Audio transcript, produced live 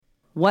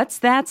What's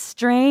that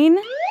strain?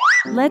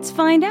 Let's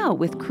find out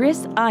with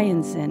Chris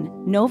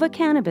Ianson, Nova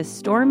Cannabis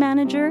store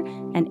manager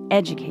and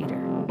educator.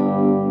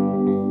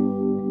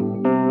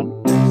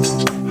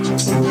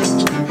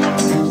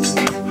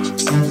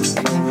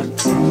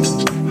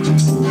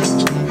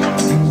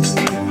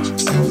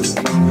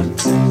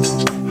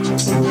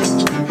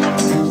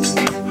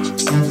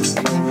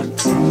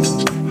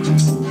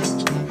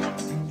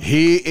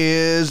 He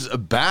is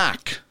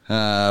back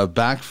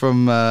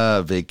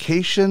from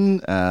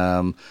vacation.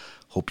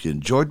 Hope you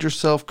enjoyed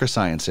yourself. Chris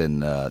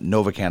Ianson,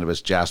 Nova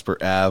Cannabis, Jasper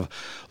Ave,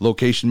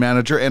 location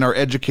manager, and our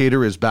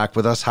educator is back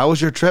with us. How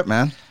was your trip,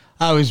 man?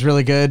 Oh, it was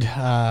really good.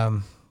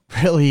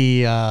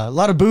 Really, a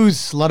lot of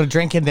booze, a lot of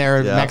drinking there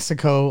in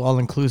Mexico,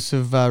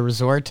 all-inclusive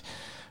resort.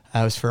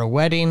 I was for a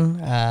wedding.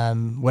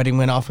 Wedding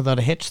went off without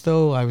a hitch,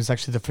 though. I was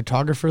actually the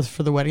photographer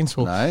for the wedding,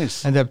 so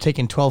nice. Ended up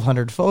taking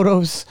 1,200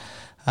 photos.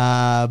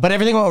 But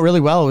everything went really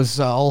well. It was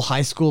all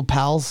high school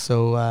pals,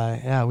 so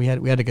we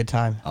had a good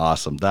time.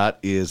 Awesome, that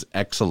is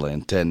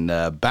excellent. And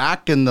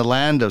back in the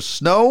land of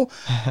snow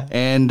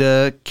and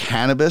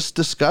cannabis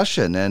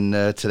discussion.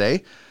 And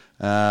today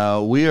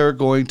we are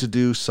going to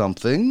do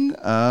something.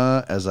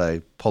 As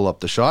I pull up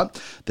the shot,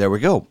 there we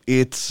go.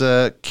 It's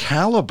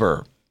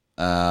Caliber.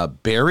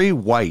 Berry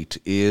White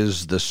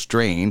is the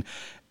strain.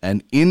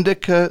 An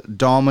indica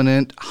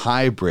dominant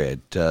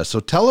hybrid. So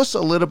tell us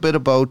a little bit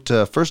about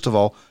first of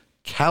all,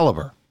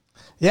 Caliber.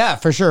 Yeah,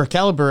 for sure.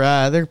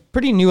 Caliber, they're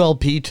pretty new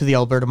LP to the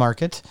Alberta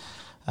market.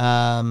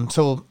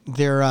 So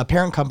their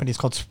parent company is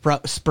called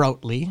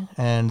Sproutly,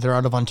 and they're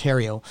out of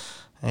Ontario.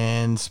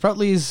 And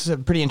Sproutly is a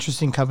pretty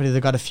interesting company. They've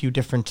got a few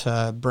different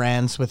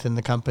brands within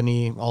the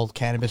company, all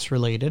cannabis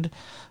related.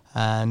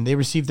 And they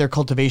received their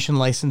cultivation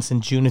license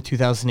in June of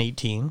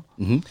 2018.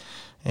 Mm-hmm.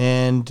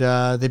 And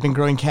they've been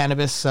growing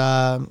cannabis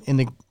in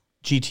the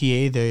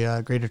GTA,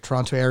 the Greater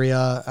Toronto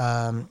area,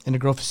 in a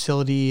grow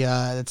facility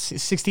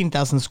that's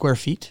 16,000 square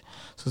feet.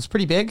 So it's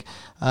pretty big.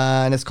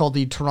 And it's called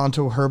the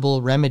Toronto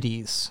Herbal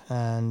Remedies.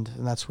 And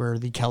that's where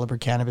the Caliber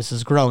cannabis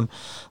is grown.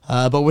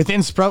 But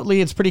within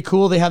Sproutly, it's pretty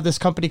cool. They have this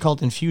company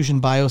called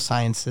Infusion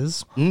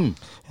Biosciences.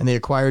 And they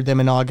acquired them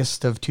in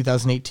August of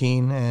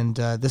 2018. And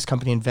this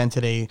company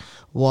invented a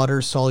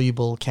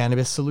water-soluble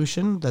cannabis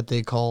solution that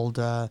they called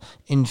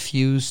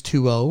Infuse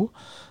 2.0.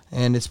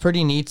 And it's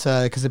pretty neat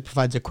because it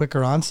provides a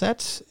quicker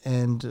onset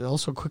and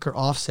also a quicker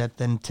offset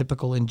than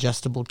typical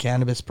ingestible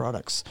cannabis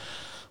products.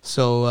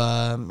 So,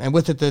 and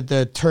with it,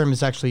 the term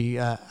is actually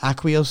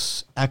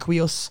Aqueous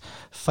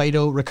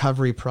Phyto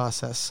Recovery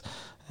Process.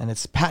 And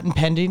it's patent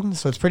pending,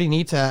 so it's pretty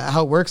neat.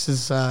 How it works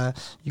is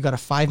you got a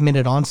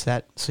 5-minute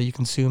onset, so you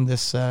consume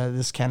this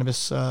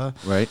cannabis.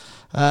 Right.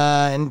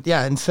 And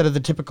yeah, instead of the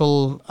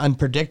typical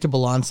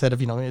unpredictable onset of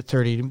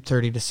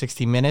 30 to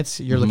 60 minutes,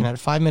 you're looking at a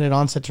 5-minute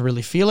onset to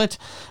really feel it,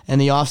 and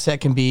the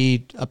offset can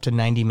be up to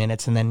 90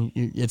 minutes, and then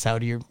it's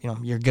out.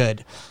 You're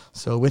good.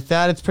 So with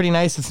that, it's pretty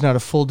nice. It's not a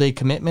full day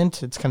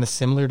commitment. It's kind of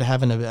similar to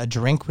having a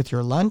drink with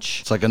your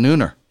lunch. It's like a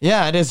nooner.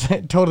 Yeah, it is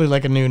totally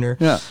like a nooner.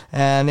 Yeah.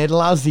 And it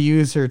allows the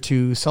user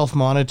to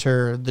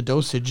self-monitor the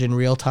dosage in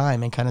real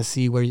time and kind of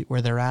see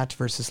where they're at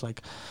versus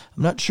like,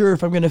 I'm not sure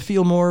if I'm going to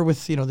feel more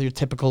with, their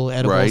typical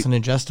edibles and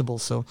ingestibles.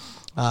 So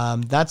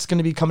that's going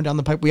to be coming down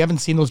the pipe. We haven't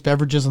seen those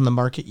beverages on the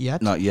market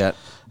yet. Not yet.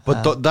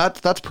 But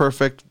that's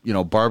perfect.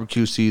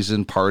 Barbecue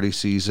season, party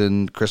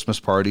season,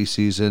 Christmas party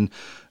season.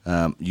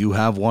 You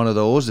have one of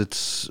those. It's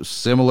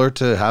similar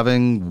to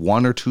having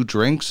one or two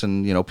drinks,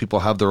 and people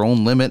have their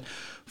own limit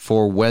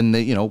for when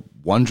they,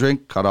 one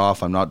drink cut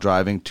off. I'm not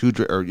driving.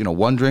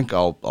 One drink.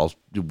 I'll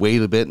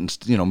wait a bit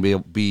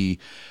and be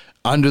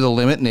under the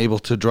limit and able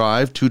to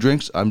drive. 2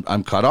 drinks.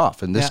 I'm cut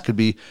off, and this could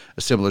be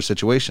a similar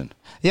situation.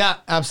 Yeah,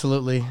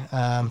 absolutely,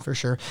 for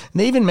sure.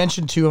 And they even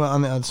mentioned too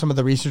on some of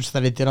the research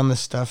that I did on this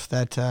stuff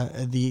that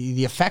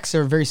the effects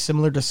are very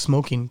similar to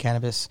smoking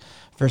cannabis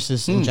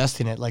versus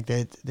ingesting it. Like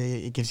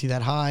it gives you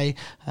that high,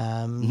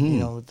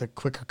 the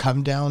quicker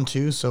come down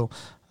too. So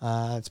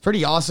it's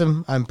pretty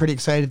awesome. I'm pretty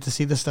excited to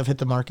see this stuff hit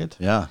the market.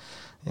 Yeah.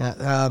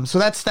 Yeah. So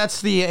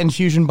that's the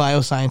Infusion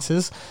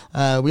Biosciences.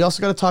 We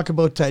also got to talk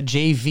about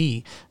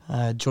JV,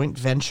 joint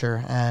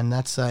venture, and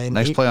that's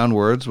nice play on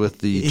words with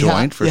the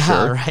joint for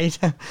sure. Right.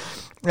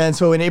 And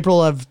so in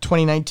April of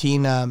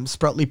 2019,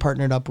 Sproutly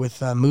partnered up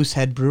with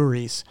Moosehead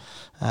Breweries.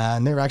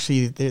 And they're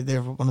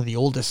one of the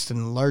oldest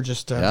and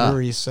largest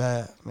breweries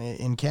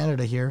in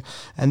Canada here.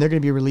 And they're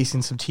going to be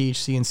releasing some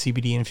THC and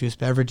CBD infused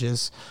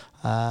beverages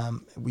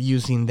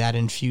using that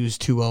Infuse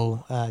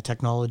 2.0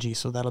 technology.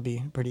 So that'll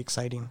be pretty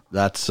exciting.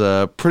 That's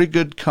a pretty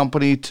good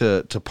company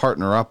to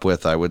partner up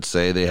with, I would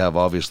say. They have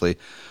obviously,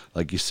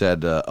 like you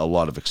said, a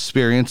lot of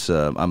experience.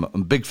 I'm a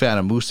big fan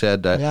of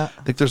Moosehead. I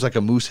think there's like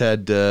a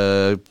Moosehead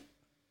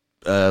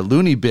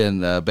loony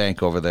bin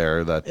bank over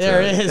there.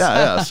 There it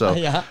is.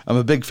 So I'm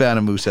a big fan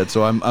of Moosehead,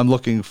 so I'm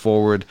looking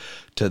forward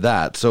to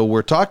that. So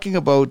we're talking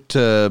about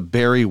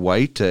Berry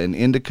White, an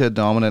indica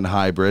dominant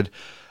hybrid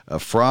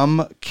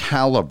from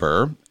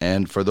Caliber.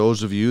 And for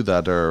those of you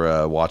that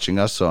are watching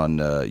us on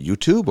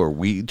YouTube or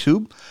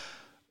WeTube,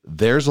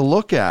 there's a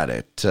look at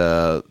it.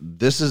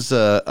 This is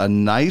a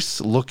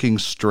nice looking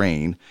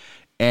strain,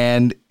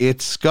 and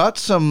it's got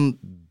some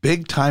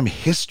big time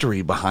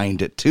history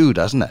behind it too,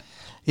 doesn't it?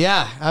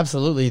 Yeah,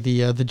 absolutely.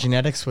 The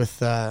genetics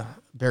with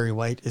Berry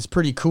White is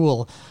pretty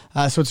cool.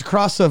 So it's a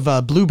cross of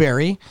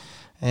Blueberry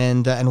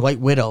and White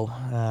Widow,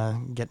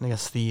 getting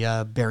us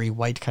the Berry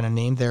White kind of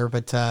name there.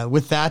 But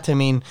with that, I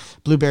mean,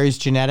 Blueberry's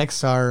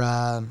genetics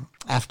are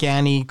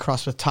Afghani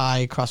crossed with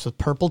Thai, crossed with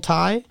Purple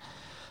Thai,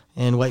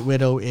 and White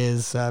Widow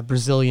is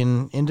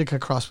Brazilian Indica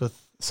crossed with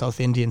South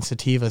Indian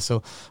Sativa. So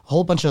a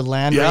whole bunch of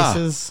land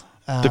races.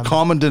 The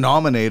common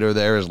denominator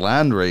there is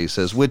land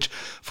races, which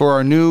for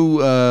our new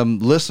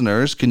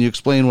listeners, can you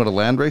explain what a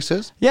land race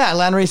is? Yeah,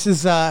 land race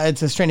is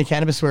it's a strain of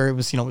cannabis where it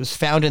was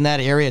found in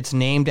that area. It's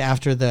named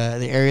after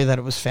the area that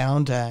it was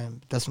found.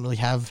 It doesn't really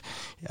have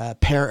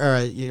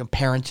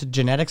parent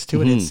genetics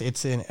to it.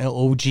 It's an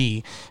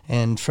OG,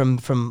 and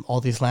from all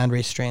these land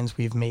race strains,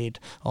 we've made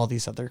all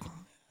these other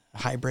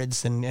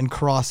hybrids and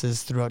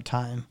crosses throughout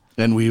time.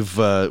 And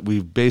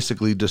we've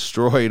basically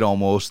destroyed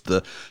almost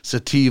the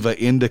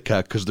sativa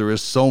indica because there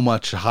is so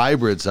much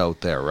hybrids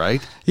out there,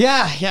 right?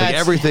 Yeah. Like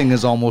everything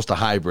is almost a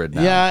hybrid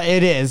now. Yeah,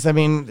 it is. I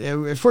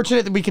mean,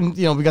 fortunate that we can,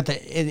 we got the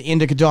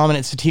indica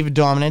dominant, sativa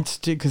dominant,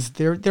 because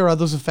there are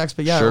those effects.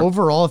 But yeah, Sure.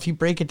 Overall, if you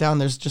break it down,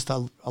 there's just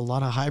a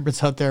lot of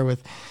hybrids out there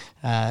with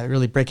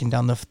really breaking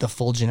down the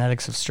full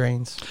genetics of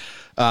strains.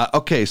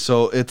 Okay,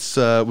 so it's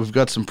we've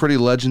got some pretty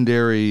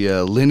legendary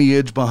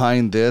lineage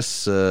behind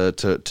this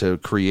to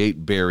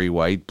create Berry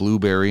White,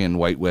 Blueberry, and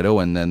White Widow,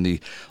 and then the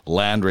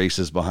land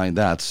races behind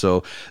that.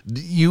 So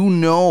you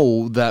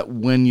know that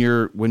when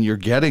you're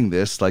getting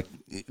this, like,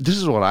 this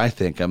is what I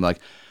think. I'm like,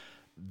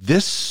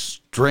 this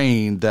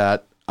strain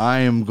that I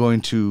am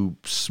going to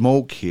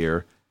smoke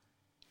here,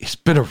 it's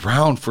been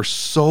around for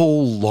so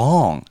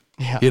long.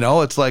 Yeah.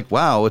 It's like,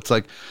 wow, it's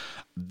like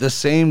the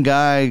same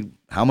guy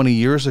how many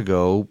years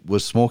ago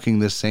was smoking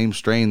this same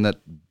strain that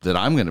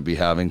I'm going to be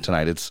having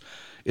tonight. It's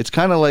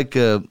kind of like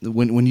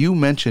when you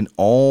mention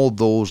all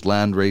those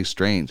landrace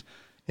strains,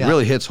 it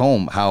really hits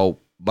home how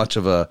much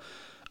of a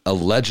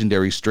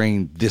legendary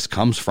strain this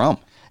comes from.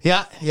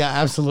 Yeah,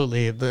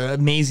 absolutely. The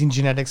amazing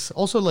genetics.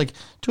 Also, like,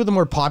 two of the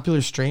more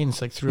popular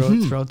strains, like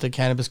throughout the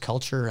cannabis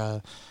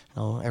culture.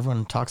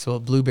 Everyone talks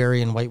about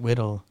Blueberry and White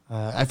Widow.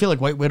 I feel like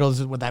White Widow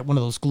is one of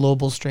those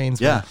global strains.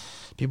 Yeah.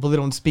 People that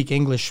don't speak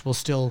English will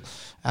still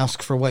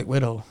ask for White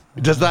Widow.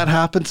 Does that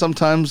happen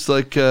sometimes,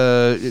 like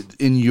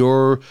in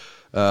your,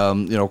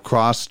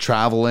 cross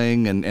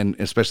traveling and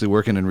especially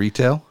working in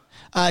retail?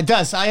 It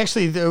does. I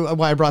actually,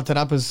 why I brought that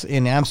up was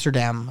in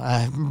Amsterdam.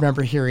 I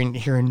remember hearing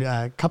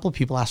a couple of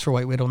people ask for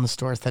White Widow in the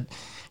stores that,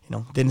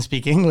 didn't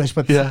speak English,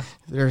 but they're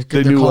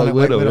knew calling it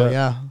White Widow.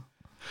 Yeah.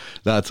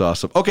 That's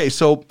awesome. Okay,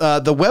 so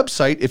the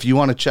website, if you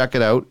want to check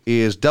it out,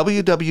 is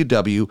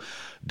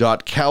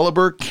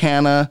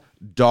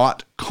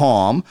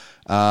www.calibercanna.com.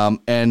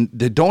 And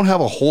they don't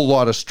have a whole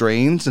lot of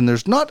strains, and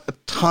there's not a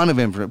ton of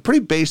information. Pretty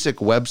basic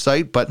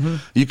website, but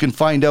you can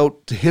find out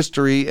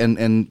history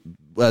and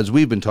as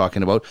we've been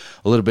talking about,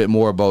 a little bit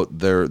more about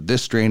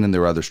this strain and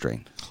their other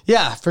strain.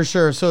 Yeah, for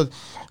sure. So,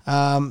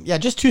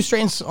 just two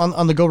strains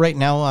on the go right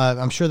now.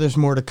 I'm sure there's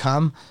more to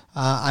come.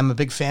 I'm a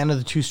big fan of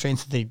the two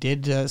strains that they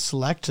did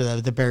select,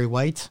 the Berry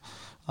White,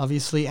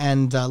 obviously,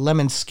 and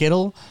Lemon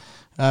Skittle,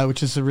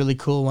 which is a really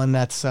cool one.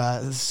 That's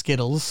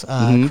Skittles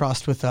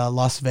crossed with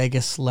Las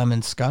Vegas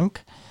Lemon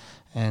Skunk.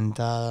 And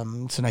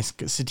it's a nice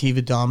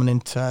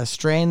sativa-dominant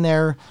strain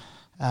there.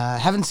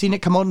 Haven't seen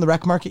it come out in the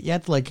rec market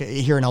yet, like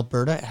here in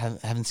Alberta.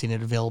 Haven't seen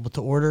it available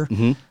to order.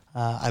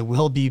 I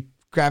will be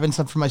grabbing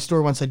some from my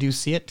store once I do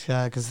see it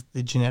because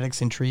the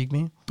genetics intrigue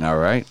me. All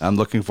right. I'm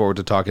looking forward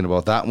to talking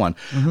about that one.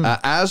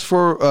 As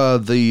for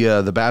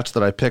the batch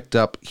that I picked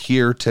up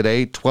here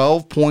today,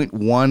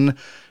 12.19%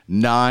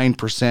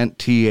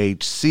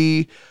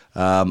 THC.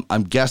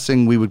 I'm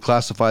guessing we would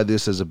classify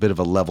this as a bit of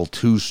a level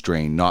 2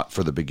 strain, not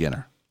for the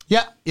beginner.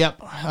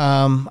 Yep.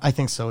 I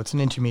think so. It's an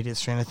intermediate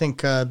strain. I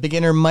think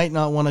beginner might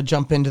not want to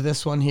jump into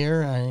this one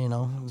here,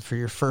 for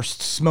your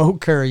first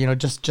smoke or,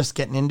 just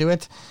getting into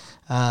it.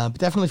 But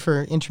definitely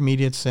for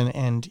intermediates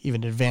and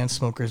even advanced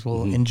smokers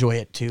will enjoy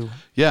it too.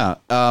 Yeah,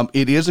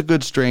 it is a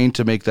good strain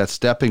to make that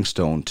stepping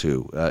stone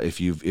too. If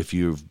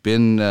you've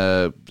been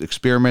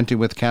experimenting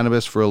with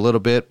cannabis for a little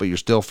bit, but you're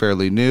still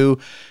fairly new,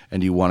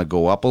 and you want to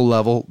go up a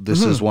level,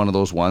 this is one of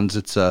those ones.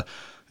 It's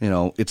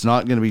it's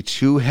not going to be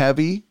too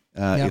heavy.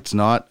 It's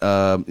not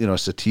a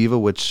sativa,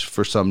 which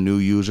for some new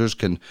users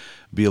can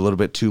be a little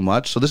bit too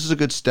much. So this is a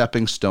good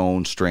stepping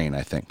stone strain,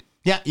 I think.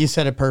 Yeah, you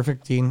said it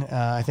perfect, Dean.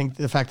 I think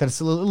the fact that it's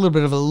a little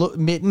bit of a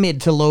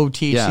mid to low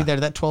THC there,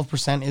 that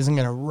 12% isn't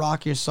going to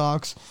rock your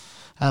socks.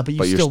 But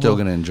you're still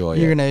going to enjoy it.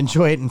 You're going to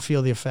enjoy it and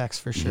feel the effects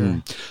for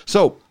sure.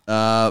 So,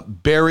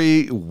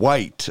 Berry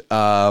White,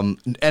 and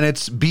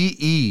it's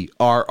Berry,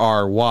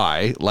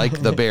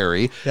 like the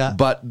berry,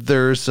 but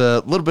there's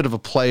a little bit of a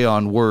play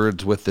on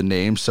words with the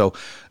name. So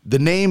the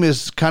name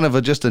is kind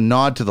of just a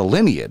nod to the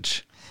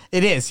lineage.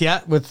 It is,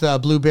 with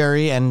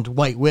Blueberry and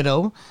White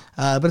Widow.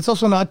 But it's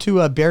also not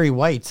to Berry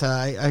White.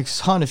 I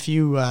saw in a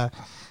few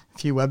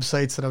few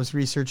websites that I was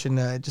researching.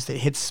 Just it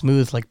hits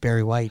smooth like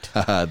Barry White.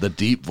 The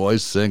deep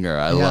voice singer.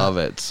 I love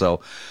it.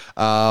 So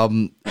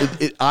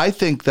I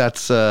think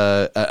that's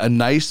a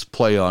nice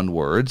play on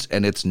words,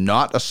 and it's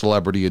not a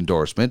celebrity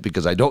endorsement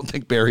because I don't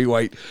think Barry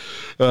White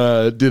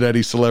did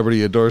any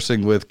celebrity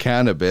endorsing with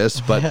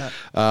cannabis, but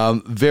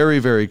very,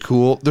 very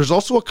cool. There's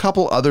also a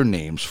couple other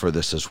names for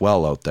this as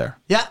well out there.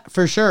 Yeah,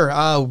 for sure.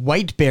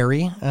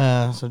 Whiteberry.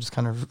 So just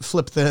kind of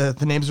flip the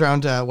names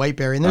around.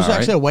 Whiteberry. And there's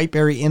actually a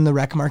Whiteberry in the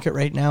rec market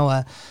right now.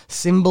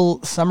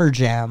 Symbol Summer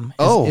Jam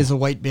is a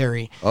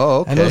Whiteberry. Oh,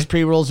 okay. And those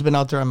pre-rolls have been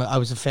out there. I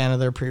was a fan of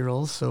their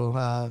pre-rolls,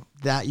 so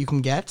that you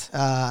can get.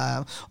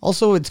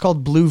 Also, it's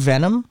called Blue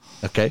Venom.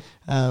 Okay.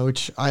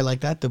 Which I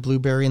like that. The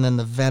blueberry and then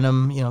the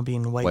venom,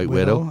 being White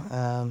Widow.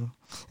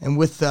 And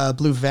with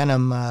Blue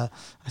Venom, I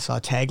saw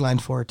a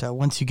tagline for it.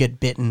 Once you get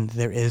bitten,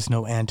 there is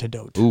no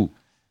antidote. Ooh.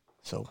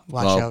 So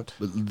watch out.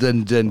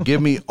 Then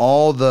give me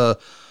all the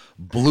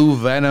blue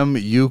venom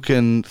you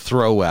can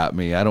throw at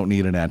me. I don't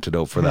need an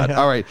antidote for that.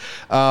 All right.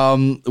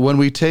 When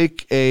we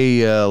take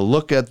a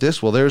look at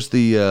this, well, there's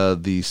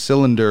the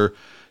cylinder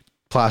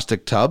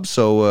plastic tub.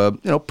 So,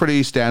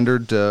 pretty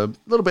standard, a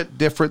little bit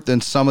different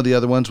than some of the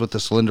other ones with the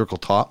cylindrical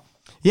top.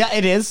 Yeah,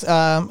 it is.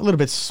 A little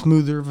bit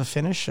smoother of a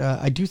finish.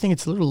 I do think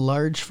it's a little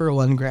large for a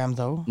 1 gram,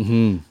 though.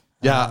 Mm-hmm.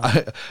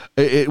 Yeah,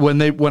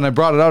 when I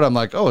brought it out, I'm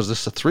like, oh, is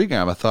this a 3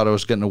 gram? I thought I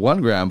was getting a 1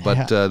 gram,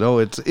 but no,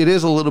 it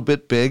is a little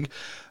bit big,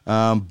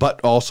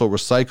 but also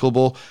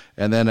recyclable.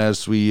 And then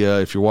as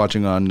if you're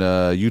watching on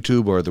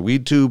YouTube or the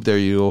Weed Tube, there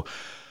you go.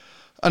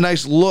 A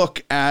nice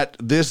look at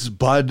this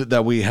bud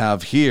that we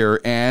have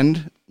here,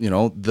 and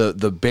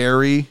the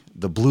berry,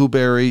 the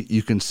blueberry.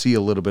 You can see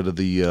a little bit of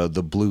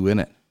the blue in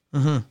it.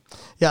 Mm-hmm.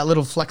 Yeah, a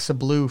little flecks of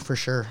blue for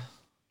sure.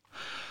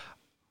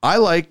 I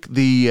like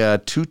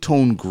the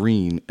two-tone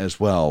green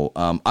as well.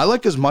 I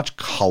like as much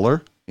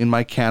color in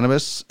my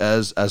cannabis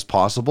as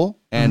possible,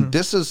 and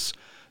this is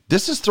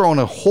throwing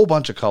a whole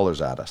bunch of colors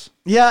at us.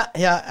 Yeah,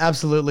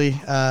 absolutely.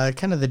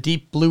 Kind of the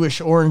deep bluish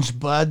orange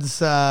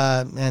buds,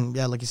 and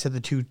yeah, like you said, the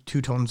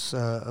two tones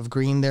of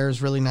green there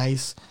is really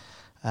nice.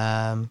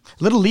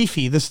 Little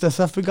leafy, the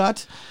stuff we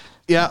got.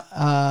 Yeah.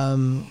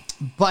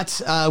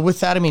 But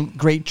with that, I mean,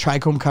 great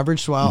trichome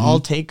coverage. So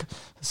I'll take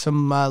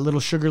some little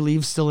sugar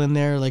leaves still in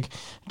there. Like,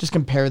 just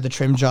compare the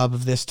trim job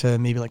of this to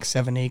maybe like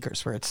 7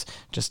 acres where it's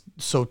just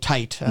so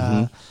tight.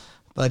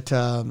 But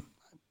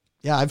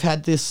yeah, I've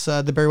had this,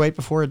 the Barry White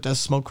before. It does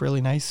smoke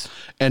really nice.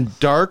 And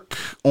dark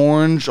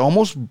orange,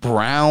 almost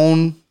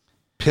brown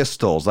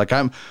pistils. Like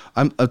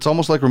it's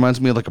almost like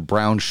reminds me of like a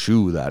brown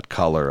shoe, that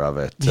color of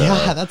it.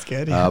 Yeah, that's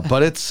good. Yeah.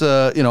 But it's,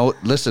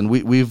 listen,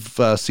 we've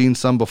seen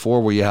some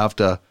before where you have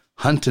to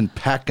hunt and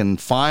peck and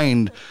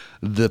find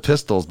the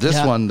pistils. This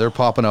one, they're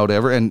popping out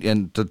and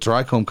the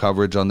trichome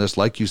coverage on this,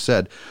 like you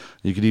said,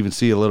 you could even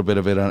see a little bit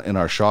of it in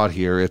our shot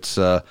here. It's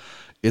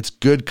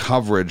good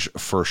coverage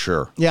for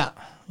sure. Yeah,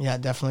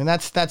 definitely.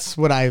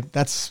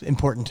 That's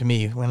important to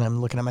me when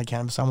I'm looking at my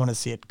cannabis. I want to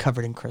see it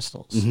covered in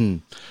crystals. Mm-hmm.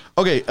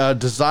 Okay,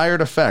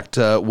 desired effect.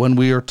 When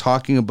we are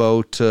talking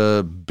about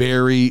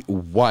Barry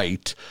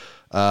White,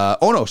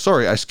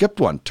 I skipped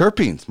one.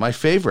 Terpenes, my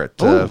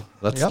favorite.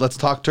 Let's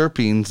talk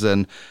terpenes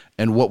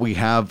and what we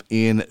have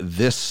in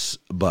this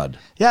bud.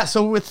 Yeah,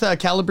 so with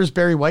Caliber's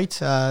Barry White,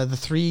 the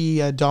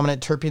 3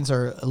 dominant terpenes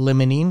are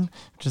limonene,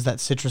 which is that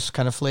citrus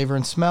kind of flavor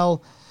and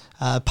smell.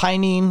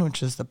 Pinene,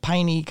 which is the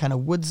piney kind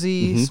of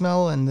woodsy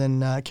smell, and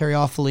then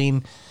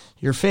caryophyllene,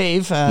 your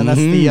fave,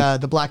 that's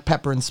the black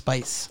pepper and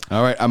spice.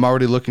 All right, I'm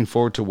already looking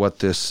forward to what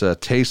this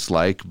tastes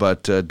like,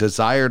 but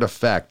desired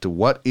effect,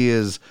 what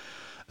is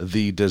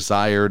the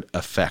desired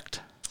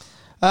effect?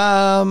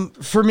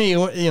 For me,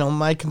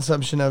 my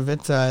consumption of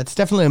it, it's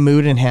definitely a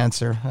mood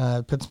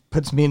enhancer.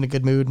 Puts me in a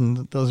good mood,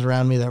 and those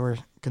around me that were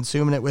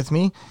consuming it with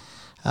me.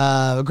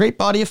 Great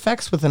body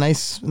effects with a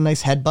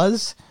nice head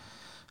buzz.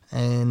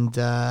 And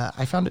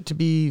I found it to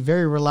be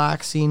very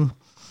relaxing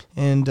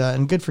and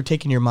good for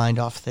taking your mind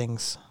off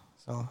things.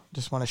 So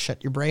just want to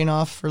shut your brain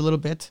off for a little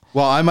bit.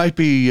 Well, I might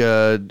be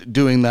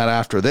doing that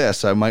after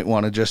this. I might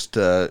want to just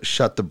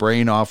shut the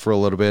brain off for a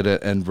little bit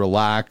and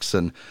relax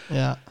and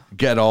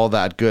get all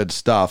that good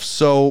stuff.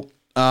 So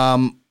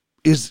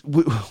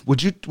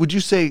would you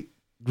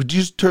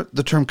use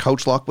the term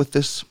couch lock with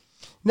this?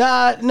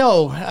 No,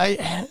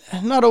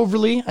 not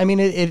overly. I mean,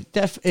 it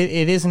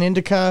is an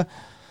indica.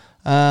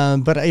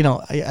 But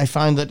I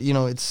find that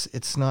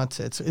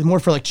it's more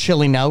for like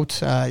chilling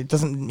out. It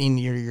doesn't mean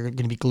you're going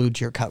to be glued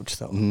to your couch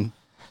though. Mm-hmm.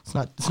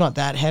 It's not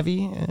that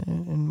heavy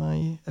in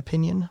my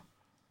opinion.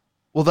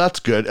 Well, that's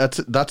good.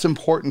 That's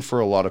important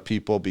for a lot of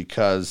people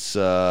because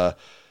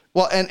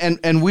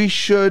and we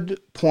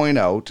should point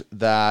out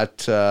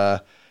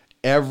that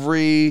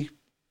everybody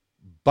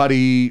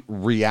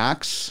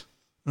reacts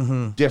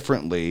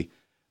differently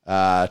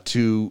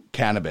to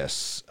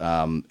cannabis,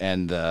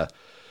 and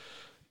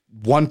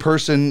one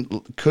person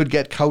could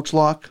get couch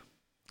lock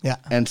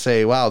and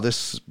say, wow,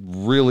 this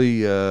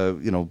really,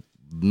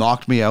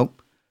 knocked me out.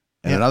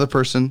 And another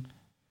person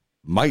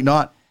might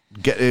not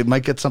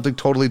might get something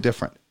totally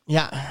different.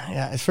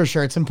 Yeah, it's for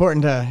sure. It's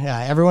important to,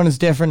 everyone is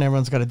different.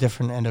 Everyone's got a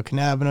different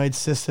endocannabinoid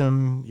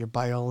system. Your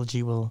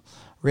biology will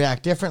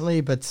react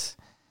differently, but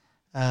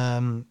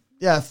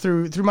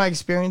through my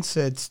experience,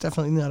 it's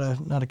definitely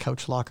not a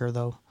couch locker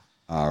though.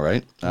 All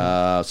right.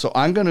 So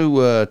I'm going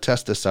to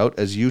test this out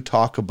as you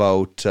talk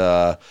about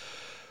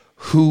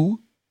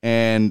who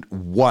and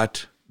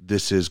what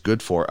this is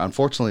good for.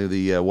 Unfortunately,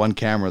 the one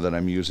camera that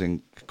I'm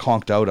using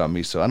conked out on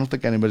me, so I don't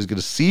think anybody's going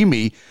to see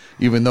me,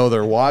 even though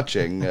they're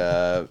watching,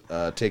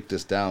 take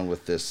this down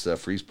with this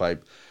freeze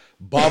pipe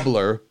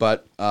bubbler.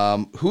 But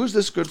who is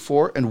this good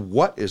for, and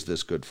what is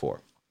this good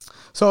for?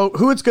 So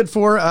who it's good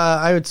for,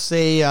 I would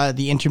say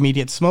the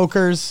intermediate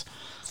smokers,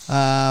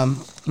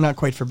 not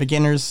quite for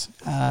beginners.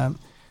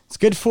 It's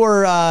good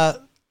for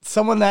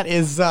someone that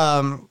is,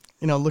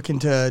 looking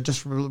to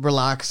just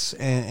relax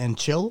and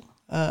chill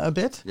a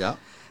bit. Yeah.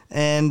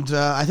 And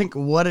I think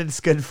what it's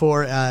good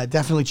for,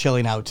 definitely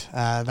chilling out.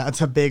 That's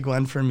a big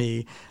one for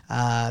me.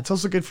 It's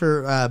also good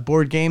for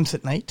board games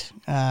at night.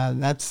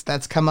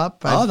 That's come up.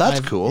 That's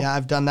cool. Yeah,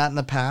 I've done that in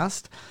the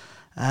past.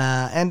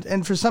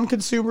 And for some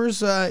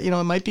consumers,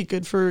 it might be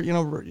good for,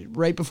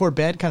 right before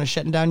bed, kind of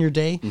shutting down your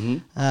day.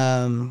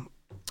 Mm-hmm.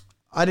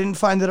 I didn't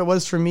find that it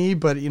was for me,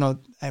 but,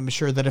 I'm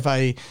sure that if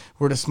I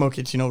were to smoke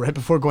it, right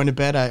before going to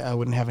bed, I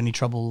wouldn't have any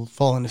trouble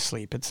falling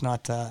asleep. It's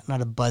not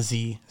a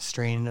buzzy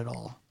strain at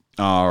all.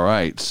 All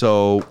right.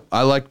 So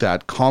I like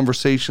that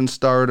conversation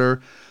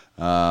starter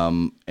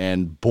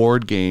and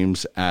board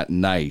games at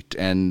night.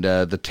 And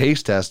the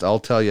taste test, I'll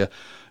tell you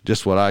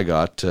just what I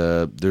got.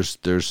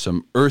 There's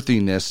some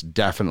earthiness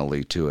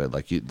definitely to it.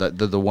 Like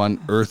the one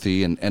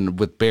earthy and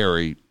with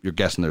berry, you're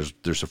guessing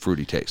there's a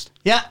fruity taste.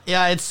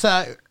 Yeah. It's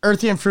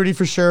earthy and fruity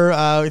for sure.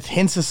 With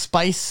hints of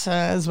spice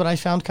is what I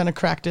found kind of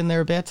cracked in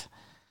there a bit.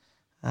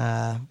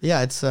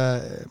 It's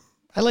I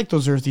like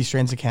those earthy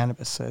strains of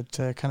cannabis. It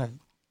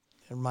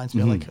reminds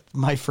me of like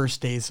my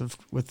first days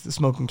with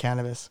smoking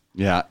cannabis.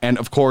 Yeah, and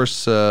of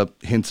course,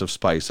 hints of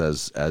spice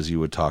as you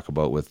would talk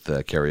about with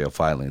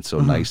caryophyllene. So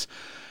nice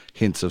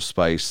hints of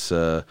spice.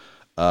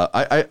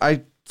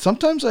 I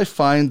sometimes I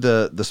find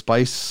the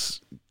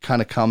spice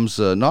kind of comes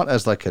not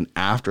as like an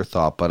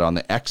afterthought, but on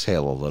the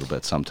exhale a little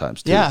bit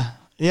sometimes too. Yeah.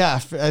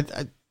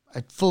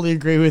 I fully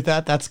agree with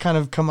that. That's kind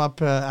of come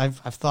up. I've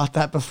thought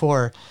that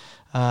before.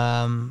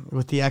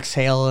 With the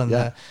exhale and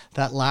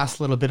that last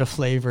little bit of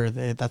flavor,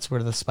 that's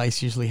where the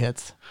spice usually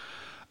hits.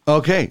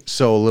 Okay,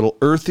 so a little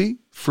earthy,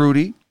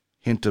 fruity,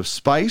 hint of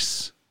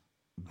spice,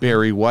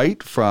 berry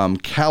white from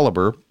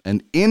Caliber,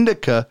 an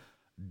indica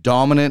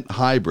dominant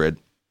hybrid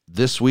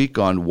this week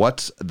on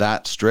What's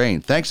That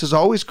Strain. Thanks as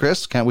always,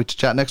 Chris. Can't wait to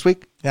chat next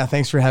week. Yeah,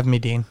 thanks for having me,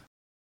 Dean.